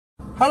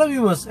Hello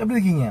viewers, எப்படி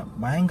இருக்கீங்க?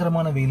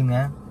 பயங்கரமான வெயிலுங்க.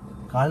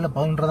 காலைல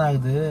 11:30 தான்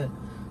ஆகுது.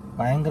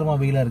 பயங்கரமா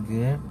வெயிலா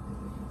இருக்கு.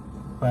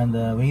 இப்போ அந்த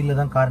வெயிலில்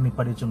தான் கார்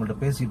நிப்பாட்டி வச்சு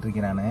உங்கள்கிட்ட பேசிட்டு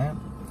இருக்கேன் நான்.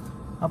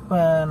 அப்போ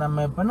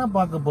நம்ம இப்போ என்ன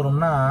பார்க்க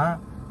போறோம்னா,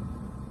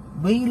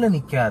 வெயில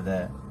நிற்காத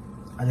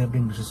அது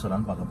எப்படி இங்கிலீஷ்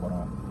சொல்லலாம்னு பார்க்க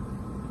போறோம்.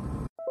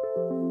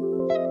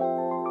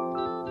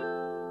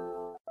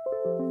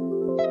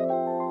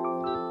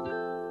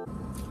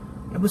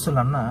 எப்படி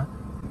சொல்லலாம்னா,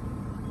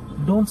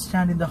 don't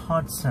stand in the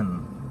hot Sun.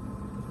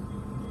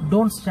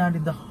 Don't stand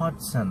in the hot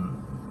sun.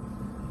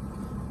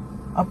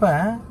 அப்ப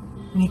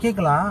நீங்க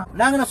கேட்கலாம்,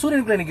 நாங்க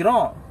சூரியனுக்குள்ள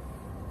நிக்கிறோம்,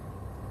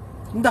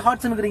 இந்த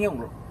ஹாட் சன் இருக்கிறீங்க.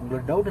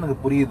 உங்களோட டவுட் எனக்கு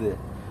புரியுது.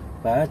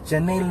 இப்ப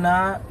சென்னையில்னா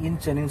இன்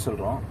சென்னைன்னு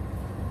சொல்றோம்,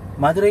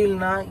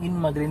 மதுரையில்னா இன்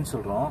மதுரைன்னு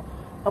சொல்றோம்.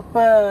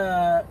 அப்ப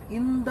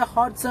இந்த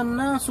ஹாட்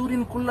சன்னா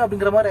சூரியனுக்குள்ள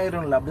அப்படிங்கிற மாதிரி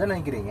ஆயிடும்ல, அப்படிதான்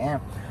நினைக்கிறீங்க.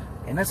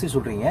 என்ன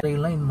சொல்றீங்க?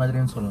 இன்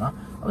மதுரைன்னு சொல்லலாம்.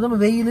 அப்ப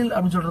வெயிலில்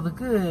அப்படின்னு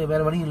சொல்றதுக்கு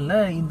வேற வழி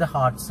இல்லை, இந்த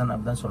ஹாட் சன்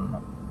அப்படிதான்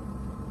சொல்லணும்.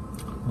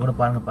 கூட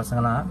பாருங்க,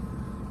 பசங்களாம்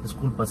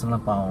ஸ்கூல்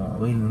பசங்களாம் பாவம்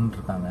வெயில் நின்று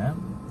இருக்காங்க.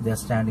 they are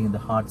standing in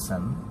the hot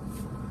sun.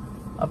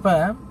 அப்ப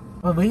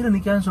வெயில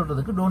நிக்காதுன்னு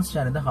சொல்றதுக்கு don't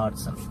stand in the hot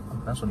sun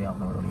அப்படிதான் சொல்லி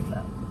அவங்களோட வழியில.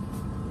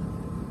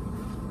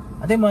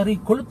 அதே மாதிரி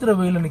கொளுத்துற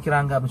வெயில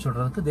நிக்கிறாங்க அப்படின்னு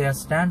சொல்றதுக்கு they are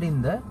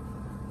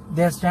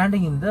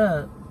standing in the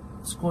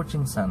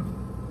scorching sun.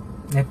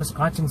 இப்ப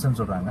scorching sun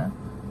சொல்றாங்க,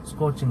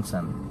 scorching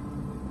sun.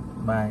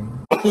 Bye.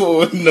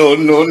 Oh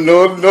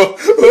no.